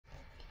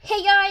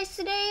Hey guys,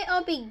 today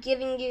I'll be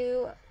giving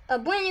you a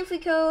brand new free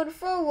code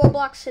for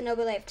Roblox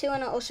Shinobi Live 2,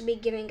 and I'll also be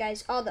giving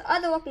guys all the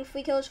other welcome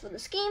free codes for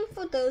this game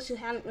for those who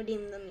haven't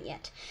redeemed them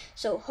yet.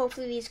 So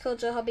hopefully these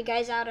codes will help you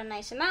guys out a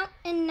nice amount,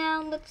 and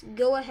now let's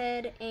go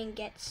ahead and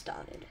get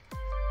started.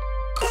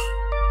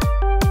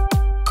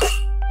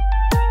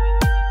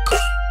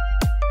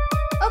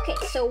 Okay,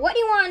 so what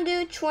you want to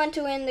do to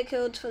enter in the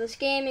codes for this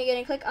game, you're going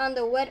to click on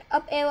the red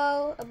up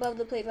arrow above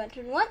the play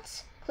button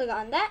once, click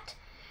on that.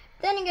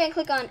 Then you're going to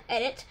click on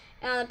Edit,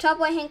 and on the top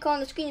right hand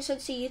corner of the screen you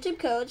should see YouTube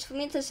codes. For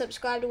me to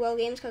subscribe to Well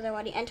Games because I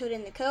already entered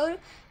in the code,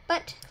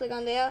 but click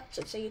on there,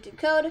 so it's a YouTube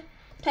code.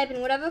 Type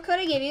in whatever code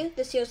I give you,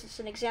 this here is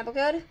an example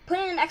code, put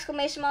in an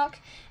exclamation mark,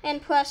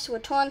 and press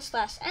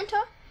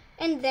return/enter,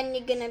 and then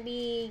you're going to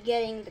be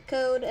getting the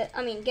code,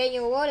 getting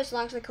your reward as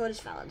long as the code is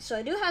valid. So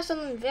I do have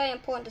something very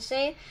important to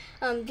say.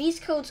 These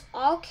codes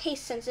are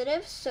case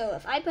sensitive, so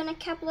if I put in a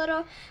capital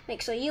letter,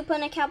 make sure you put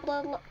in a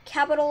capital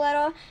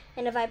letter,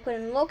 and if I put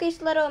in a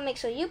lowercase letter, make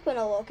sure you put in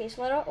a lowercase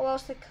letter, or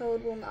else the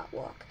code will not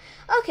work.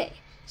 Okay,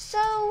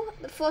 so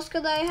the first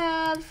code that I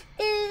have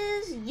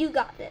is You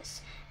Got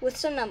This, with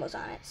some numbers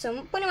on it.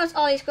 So pretty much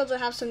all these codes will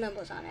have some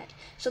numbers on it.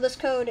 So this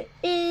code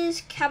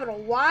is capital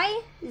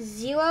Y,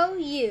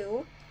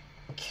 0U,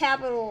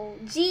 capital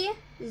G,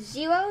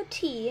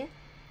 0T,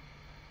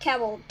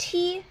 capital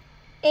T,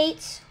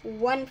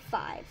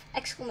 815,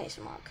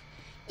 exclamation mark.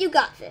 You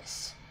got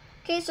this.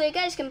 Okay, so you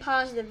guys can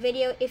pause the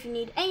video if you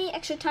need any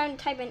extra time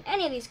to type in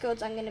any of these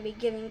codes I'm going to be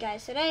giving you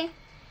guys today.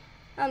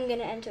 I'm going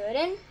to enter it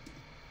in.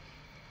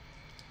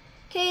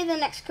 Okay, the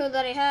next code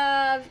that I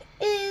have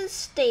is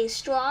Stay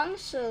Strong.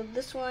 So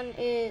this one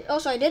is,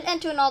 also I did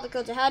enter in all the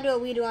codes. I had to do a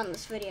redo on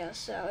this video.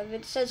 So if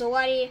it says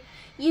already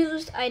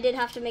used, I did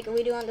have to make a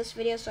redo on this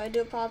video. So I do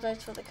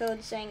apologize for the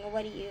code saying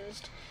already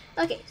used.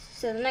 Okay,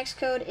 so the next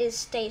code is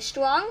Stay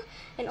Strong.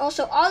 And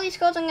also all these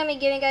codes I'm going to be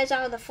giving you guys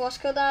out of the first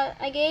code that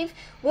I gave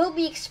will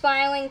be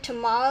expiring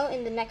tomorrow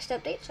in the next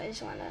update. So I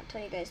just want to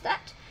tell you guys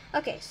that.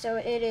 Okay, so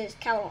it is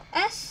capital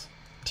S,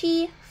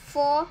 T,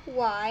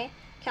 4Y,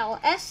 capital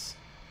S,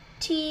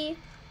 T,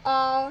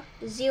 R,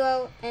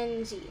 0,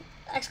 and Z,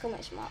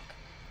 exclamation mark.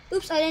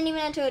 Oops, I didn't even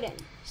enter it in.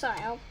 Sorry,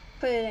 I'll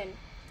put it in.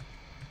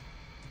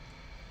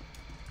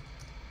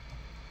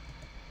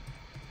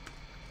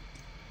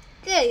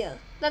 There you go.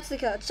 That's the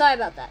code. Sorry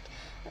about that.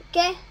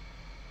 Okay,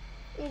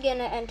 I'm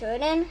gonna enter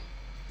it in.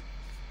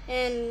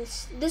 And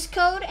this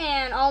code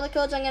and all the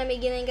codes I'm gonna be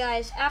giving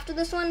guys after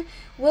this one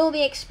will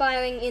be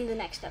expiring in the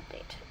next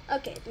update.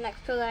 Okay, the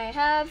next code that I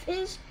have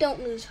is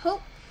Don't Lose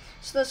Hope.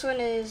 So this one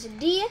is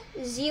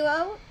D0NT,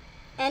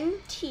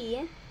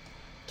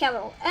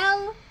 capital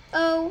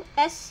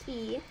LOSE,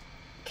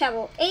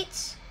 capital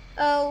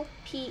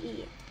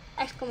HOPE,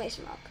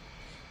 exclamation mark.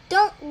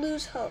 Don't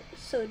lose hope.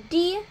 So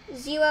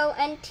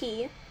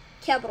D0NT,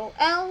 capital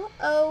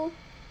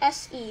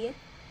LOSE,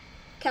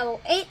 capital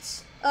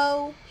HOPE.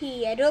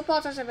 I do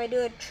apologize if I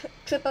do a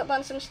trip up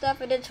on some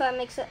stuff. I did try to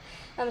make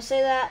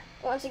say that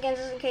once again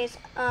just in case.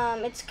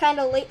 It's kind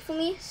of late for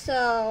me,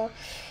 so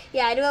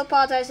yeah, I do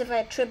apologize if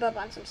I trip up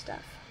on some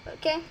stuff.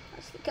 Okay,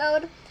 that's the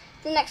code.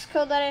 The next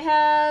code that I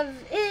have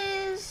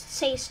is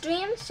Say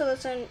Stream. So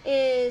this one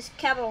is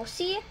capital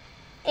C,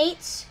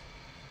 8,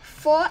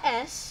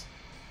 4S,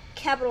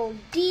 capital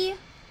D,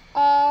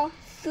 R,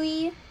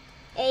 3,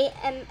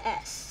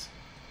 AMS.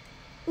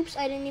 Oops,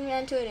 I didn't even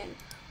enter it in.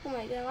 Oh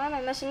my god, why am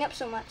I messing up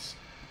so much?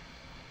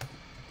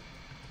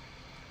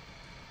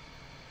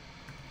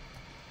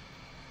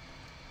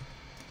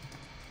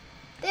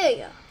 There you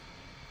go.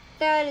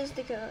 That is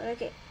the code.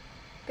 Okay,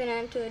 gonna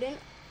enter it in.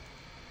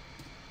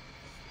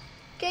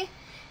 Okay,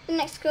 the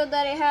next code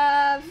that I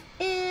have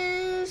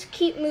is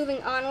Keep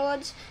Moving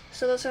Onwards.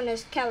 So this one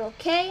is capital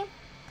K,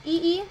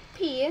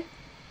 EEP,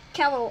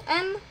 capital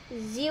M,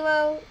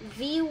 0,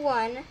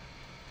 V1,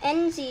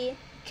 NZ,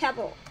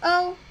 capital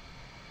O,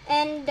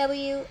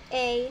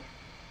 NWA,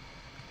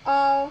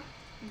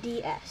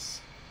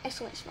 RDS,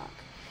 exclamation mark.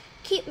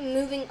 Keep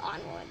moving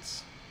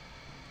onwards.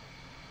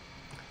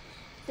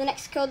 The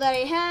next code that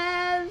I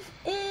have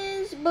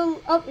is,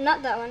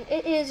 not that one,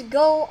 it is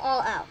Go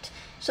All Out.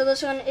 So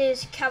this one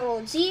is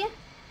capital G,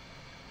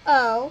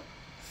 O,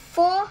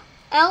 4,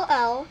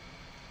 LL,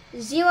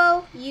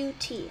 0,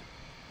 UT,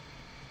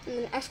 and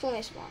then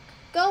exclamation mark.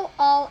 Go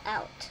All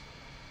Out.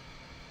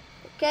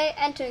 Okay,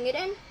 entering it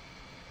in.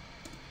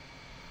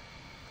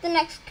 The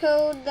next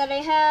code that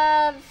I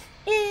have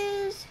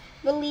is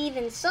Believe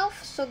in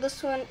Self. So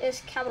this one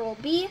is capital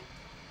B,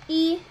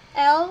 ELIEVE,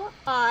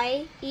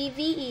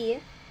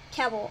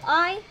 capital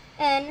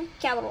IN,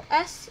 capital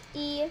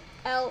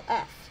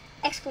SELF,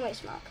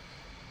 exclamation mark.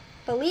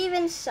 Believe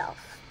in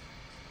Self.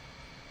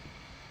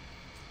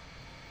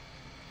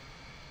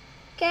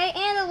 Okay,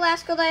 and the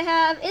last code I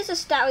have is a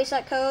stat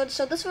reset code.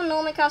 So this one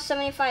normally costs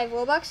 75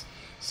 Robux.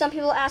 Some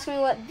people ask me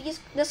what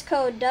this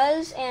code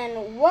does,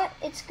 and what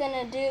it's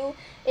gonna do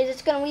is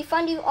it's gonna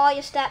refund you all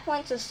your stat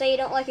points. So say you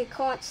don't like your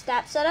current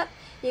stat setup,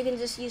 you can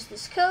just use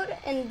this code,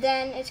 and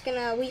then it's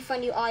gonna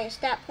refund you all your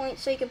stat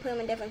points, so you can put them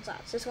in different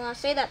slots. Just want to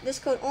say that this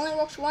code only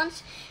works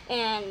once,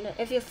 and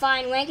if you're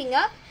fine ranking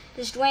up,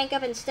 just rank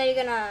up. Instead,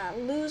 you're gonna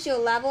lose your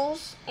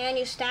levels and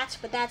your stats,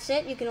 but that's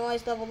it. You can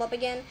always level up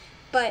again.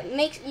 But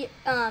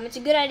it's a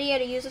good idea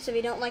to use this if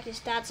you don't like your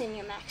stats in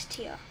your max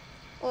tier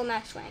or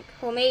max rank,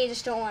 or maybe you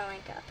just don't want to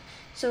rank up.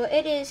 So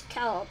it is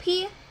capital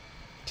P,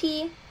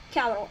 T,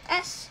 capital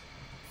S,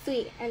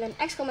 3, and then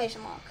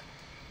exclamation mark.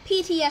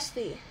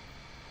 PTS3.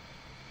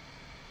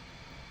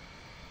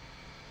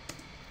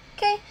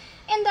 Okay,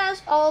 and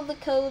that's all the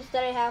codes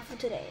that I have for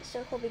today.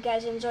 So hope you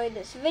guys enjoyed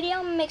this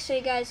video. Make sure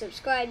you guys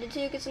subscribe to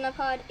 2 Kids in the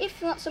Pod if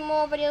you want some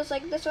more videos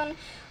like this one.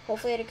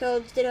 Hopefully the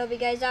codes did help you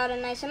guys out a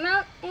nice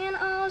amount, and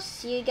I'll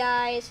see you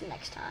guys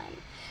next time.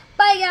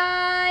 Bye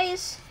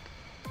guys!